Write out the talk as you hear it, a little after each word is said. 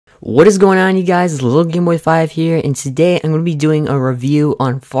What is going on, you guys? It's Little Game Boy 5 here, and today I'm going to be doing a review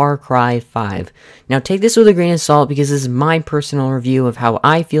on Far Cry 5. Now, take this with a grain of salt because this is my personal review of how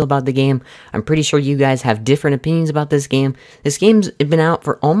I feel about the game. I'm pretty sure you guys have different opinions about this game. This game's been out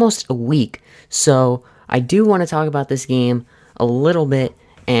for almost a week, so I do want to talk about this game a little bit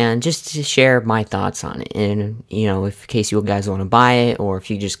and just to share my thoughts on it. And, in case you guys want to buy it, or if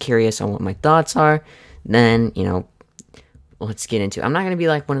you're just curious on what my thoughts are, then, let's get into it. I'm not going to be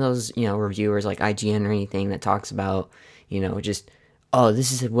like one of those, reviewers like IGN or anything that talks about, just, oh,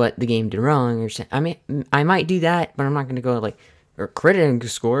 this is what the game did wrong. Or I mean, I might do that, but I'm not going to go like, or critic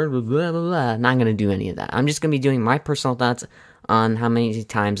score, blah, blah, blah, blah. I'm not going to do any of that. I'm just going to be doing my personal thoughts on how many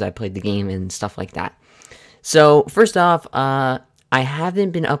times I played the game and stuff like that. So, first off, I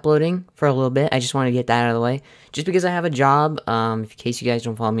haven't been uploading for a little bit. I just want to get that out of the way. Just because I have a job, in case you guys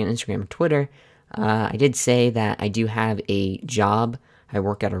don't follow me on Instagram or Twitter, I did say that I do have a job. I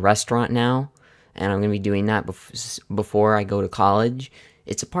work at a restaurant now, and I'm going to be doing that before I go to college.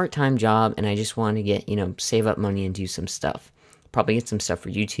 It's a part-time job, and I just want to get, save up money and do some stuff. Probably get some stuff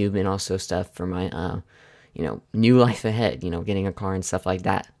for YouTube and also stuff for my, new life ahead, getting a car and stuff like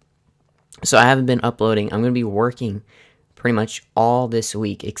that. So I haven't been uploading. I'm going to be working pretty much all this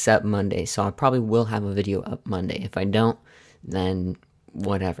week except Monday, so I probably will have a video up Monday. If I don't, then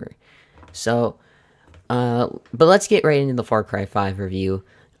whatever. So, but let's get right into the Far Cry 5 review.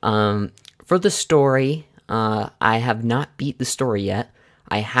 For the story, I have not beat the story yet.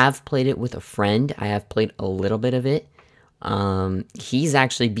 I have played it with a friend. I have played a little bit of it. He's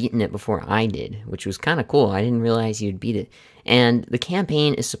actually beaten it before I did, which was kind of cool. I didn't realize he would beat it. And the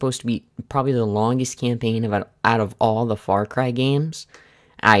campaign is supposed to be probably the longest campaign out of all the Far Cry games.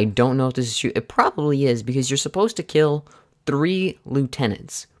 I don't know if this is true. It probably is, because you're supposed to kill 3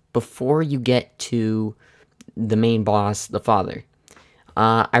 lieutenants before you get to the main boss, the father.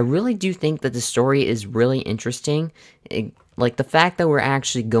 I really do think that the story is really interesting. Like the fact that we're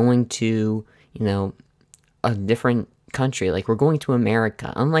actually going to, a different country. Like we're going to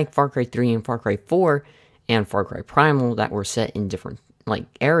America. Unlike Far Cry 3 and Far Cry 4 and Far Cry Primal that were set in different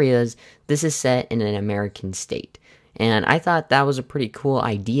areas, this is set in an American state. And I thought that was a pretty cool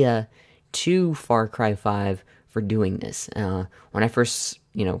idea to Far Cry 5 for doing this. When I first,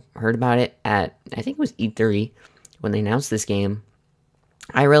 heard about it at, I think it was E3, when they announced this game,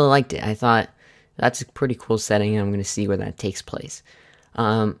 I really liked it. I thought, that's a pretty cool setting, and I'm going to see where that takes place.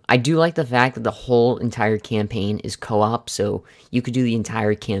 I do like the fact that the whole entire campaign is co-op, so you could do the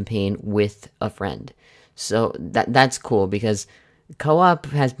entire campaign with a friend. So that's cool, because co-op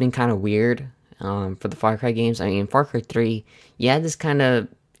has been kind of weird for the Far Cry games. I mean, in Far Cry 3, you had this kind of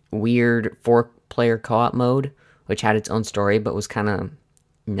weird 4-player co-op mode, which had its own story, but was kind of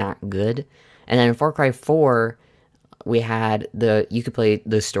not good. And then in Far Cry 4, we had you could play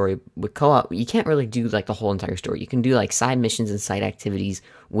the story with co-op. You can't really do the whole entire story. You can do side missions and side activities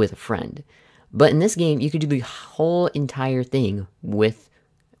with a friend. But in this game, you could do the whole entire thing with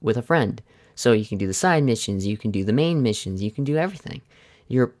a friend. So you can do the side missions, you can do the main missions, you can do everything.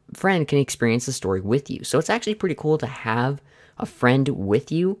 Your friend can experience the story with you. So it's actually pretty cool to have a friend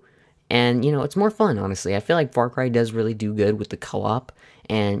with you. And, it's more fun, honestly. I feel like Far Cry does really do good with the co-op.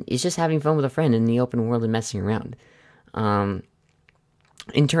 And it's just having fun with a friend in the open world and messing around.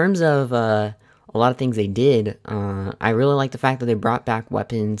 In terms of a lot of things they did, I really like the fact that they brought back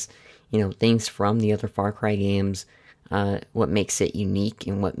weapons, things from the other Far Cry games, what makes it unique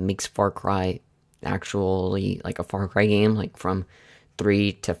and what makes Far Cry actually a Far Cry game, from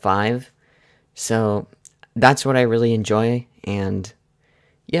 3 to 5. So that's what I really enjoy, and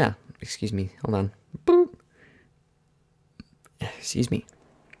yeah, excuse me, hold on. Boop. Excuse me.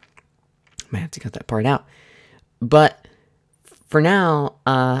 Might have to cut that part out. But for now,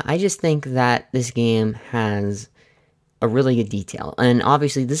 I just think that this game has a really good detail. And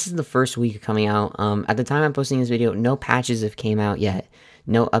obviously, this is the first week coming out. At the time I'm posting this video, no patches have came out yet.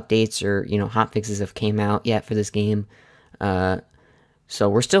 No updates or, hotfixes have came out yet for this game. So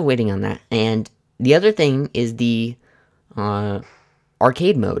we're still waiting on that. And the other thing is the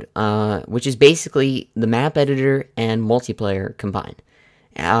arcade mode, which is basically the map editor and multiplayer combined.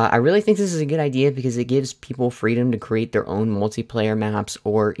 I really think this is a good idea because it gives people freedom to create their own multiplayer maps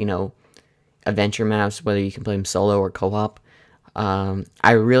or, adventure maps, whether you can play them solo or co-op.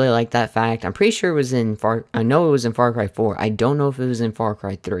 I really like that fact. I'm pretty sure it was I know it was in Far Cry 4. I don't know if it was in Far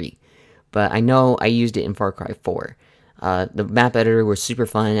Cry 3, but I know I used it in Far Cry 4. The map editor was super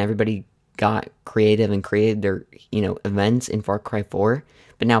fun. Everybody got creative and created their, events in Far Cry 4,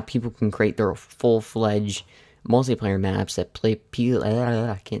 but now people can create their full-fledged multiplayer maps that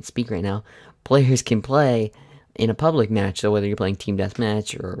I can't speak right now, players can play in a public match. So whether you're playing team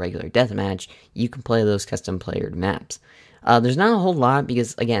deathmatch or a regular deathmatch, you can play those custom playered maps. There's not a whole lot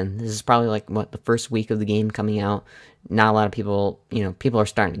because, again, this is probably like the first week of the game coming out. Not a lot of people, people are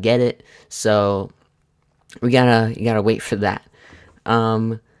starting to get it, so you gotta wait for that.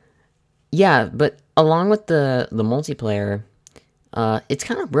 Yeah, but along with the multiplayer, it's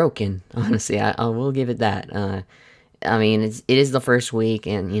kind of broken. Honestly, I will give it that. I mean, it is the first week,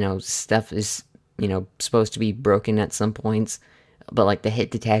 and stuff is supposed to be broken at some points, but like the hit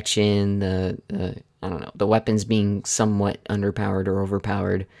detection, I don't know, the weapons being somewhat underpowered or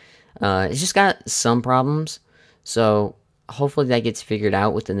overpowered, it's just got some problems. So hopefully that gets figured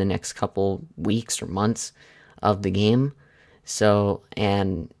out within the next couple weeks or months of the game. So,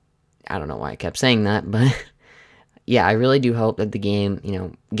 and I don't know why I kept saying that, but yeah, I really do hope that the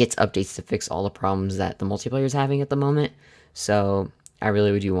game, gets updates to fix all the problems that the multiplayer is having at the moment. So I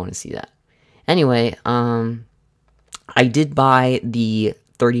really do want to see that. Anyway, I did buy the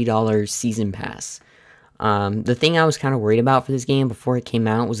 $30 season pass. The thing I was kind of worried about for this game before it came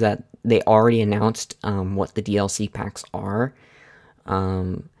out was that they already announced what the DLC packs are,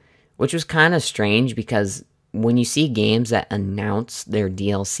 which was kind of strange because when you see games that announce their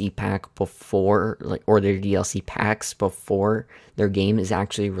DLC pack before, or their DLC packs before their game is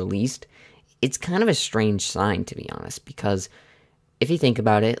actually released, it's kind of a strange sign, to be honest, because if you think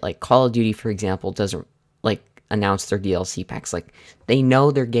about it, like Call of Duty, for example, doesn't announce their DLC packs. Like, they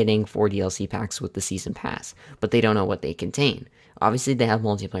know they're getting 4 DLC packs with the season pass, but they don't know what they contain. Obviously, they have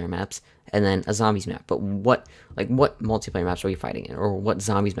multiplayer maps and then a zombies map, but what multiplayer maps are we fighting in, or what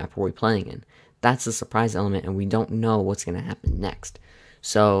zombies map are we playing in? That's the surprise element, and we don't know what's going to happen next.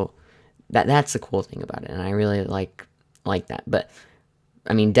 So that's the cool thing about it, and I really like that. But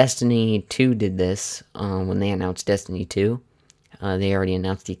I mean, Destiny 2 did this when they announced Destiny 2. They already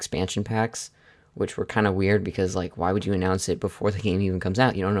announced the expansion packs, which were kind of weird because, like, why would you announce it before the game even comes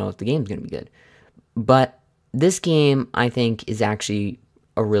out? You don't know if the game's going to be good. But this game, I think, is actually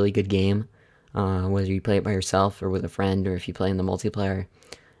a really good game, whether you play it by yourself or with a friend, or if you play in the multiplayer.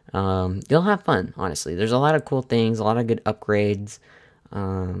 You'll have fun, honestly. There's a lot of cool things, a lot of good upgrades.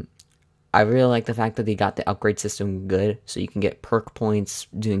 I really like the fact that they got the upgrade system good, so you can get perk points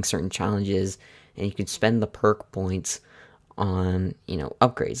doing certain challenges, and you can spend the perk points on,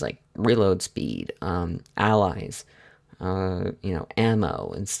 upgrades like reload speed, allies,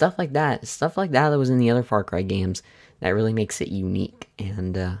 ammo, and stuff like that. Stuff like that was in the other Far Cry games that really makes it unique,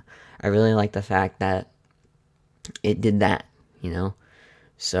 and I really like the fact that it did that,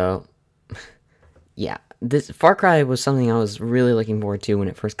 So, yeah, this Far Cry was something I was really looking forward to when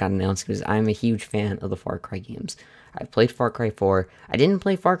it first got announced, because I'm a huge fan of the Far Cry games. I played Far Cry 4. I didn't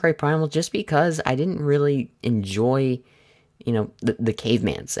play Far Cry Primal just because I didn't really enjoy, the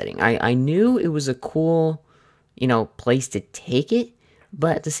caveman setting. I knew it was a cool, place to take it,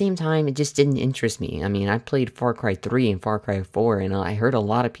 but at the same time, it just didn't interest me. I mean, I played Far Cry 3 and Far Cry 4, and I heard a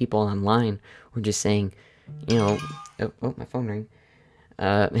lot of people online were just saying, oh, my phone rang.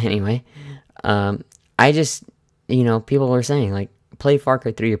 Anyway, I just, people were saying, like, play Far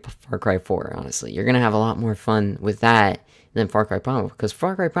Cry 3 or Far Cry 4, honestly. You're gonna have a lot more fun with that than Far Cry Primal, because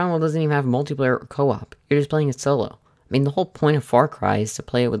Far Cry Primal doesn't even have multiplayer or co-op. You're just playing it solo. I mean, the whole point of Far Cry is to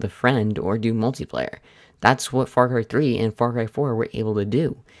play it with a friend or do multiplayer. That's what Far Cry 3 and Far Cry 4 were able to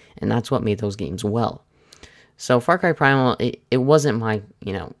do, and that's what made those games well. So Far Cry Primal, it wasn't my,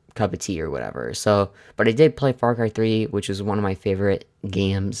 cup of tea or whatever. So, but I did play Far Cry 3, which was one of my favorite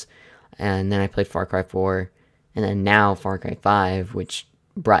games, and then I played Far Cry 4, and then now Far Cry 5, which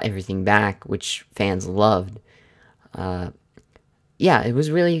brought everything back, which fans loved. Yeah, it was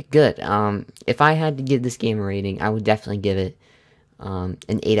really good. If I had to give this game a rating, I would definitely give it an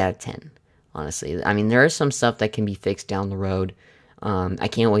 8 out of 10, honestly. I mean, there is some stuff that can be fixed down the road. I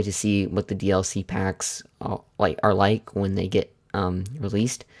can't wait to see what the DLC packs are like when they get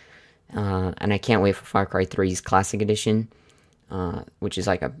released. And I can't wait for Far Cry 3's Classic Edition, which is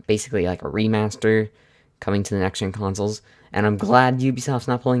basically like a remaster coming to the next gen consoles. And I'm glad Ubisoft's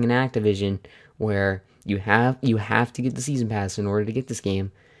not pulling an Activision where you have to get the season pass in order to get this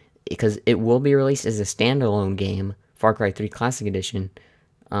game, because it will be released as a standalone game, Far Cry 3 Classic Edition,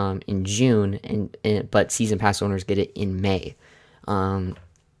 in June, but season pass owners get it in May.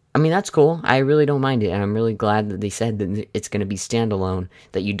 I mean, that's cool. I really don't mind it, and I'm really glad that they said that it's going to be standalone,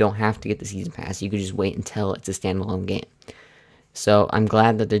 that you don't have to get the season pass. You could just wait until it's a standalone game. So I'm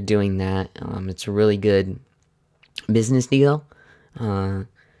glad that they're doing that. It's a really good business deal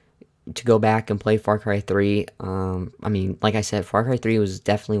to go back and play Far Cry 3. I mean, like I said, Far Cry 3 was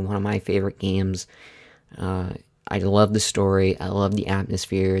definitely one of my favorite games. I love the story. I love the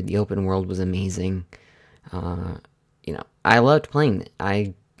atmosphere. The open world was amazing. You know, I loved playing it.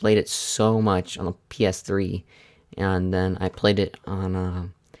 I played it so much on the PS3, and then I played it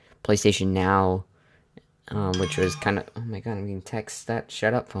on PlayStation Now, which was kind of, oh my god, I'm getting text that,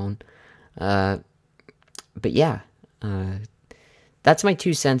 shut up phone. But yeah, that's my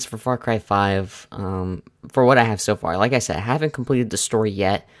 2 cents for Far Cry 5, for what I have so far. Like I said, I haven't completed the story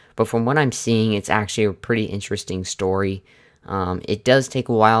yet, but from what I'm seeing, it's actually a pretty interesting story. It does take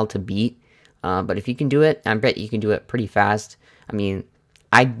a while to beat, but if you can do it, I bet you can do it pretty fast. I mean,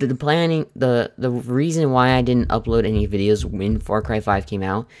 the reason why I didn't upload any videos when Far Cry 5 came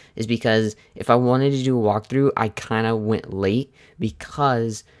out is because if I wanted to do a walkthrough, I kind of went late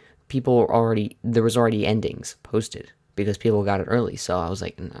because there was already endings posted because people got it early. So I was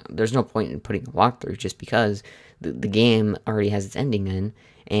like, no, there's no point in putting a walkthrough just because the game already has its ending in,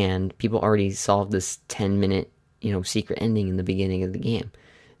 and people already solved this 10-minute, secret ending in the beginning of the game.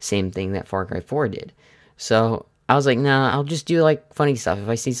 Same thing that Far Cry 4 did. So I was like, nah, I'll just do like funny stuff. If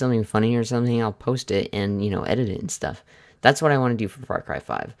I see something funny or something, I'll post it and, edit it and stuff. That's what I want to do for Far Cry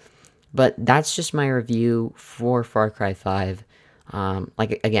 5. But that's just my review for Far Cry 5.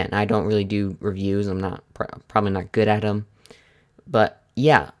 Like, again, I don't really do reviews. I'm not probably not good at them. But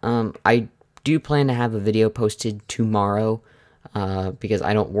yeah, I do plan to have a video posted tomorrow, because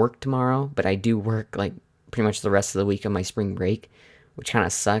I don't work tomorrow, but I do work like pretty much the rest of the week of my spring break, which kind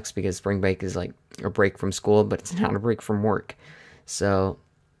of sucks because spring break is like a break from school, but it's not a break from work. So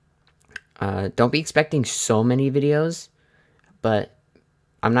don't be expecting so many videos, but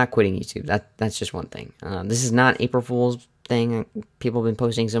I'm not quitting YouTube. That's just one thing. This is not April Fool's thing. People have been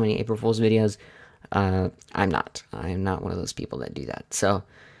posting so many April Fool's videos. I'm not. I'm not one of those people that do that. So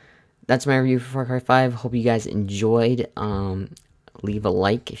that's my review for Far Cry 5. Hope you guys enjoyed. Leave a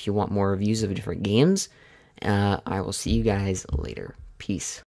like if you want more reviews of different games. I will see you guys later. Peace.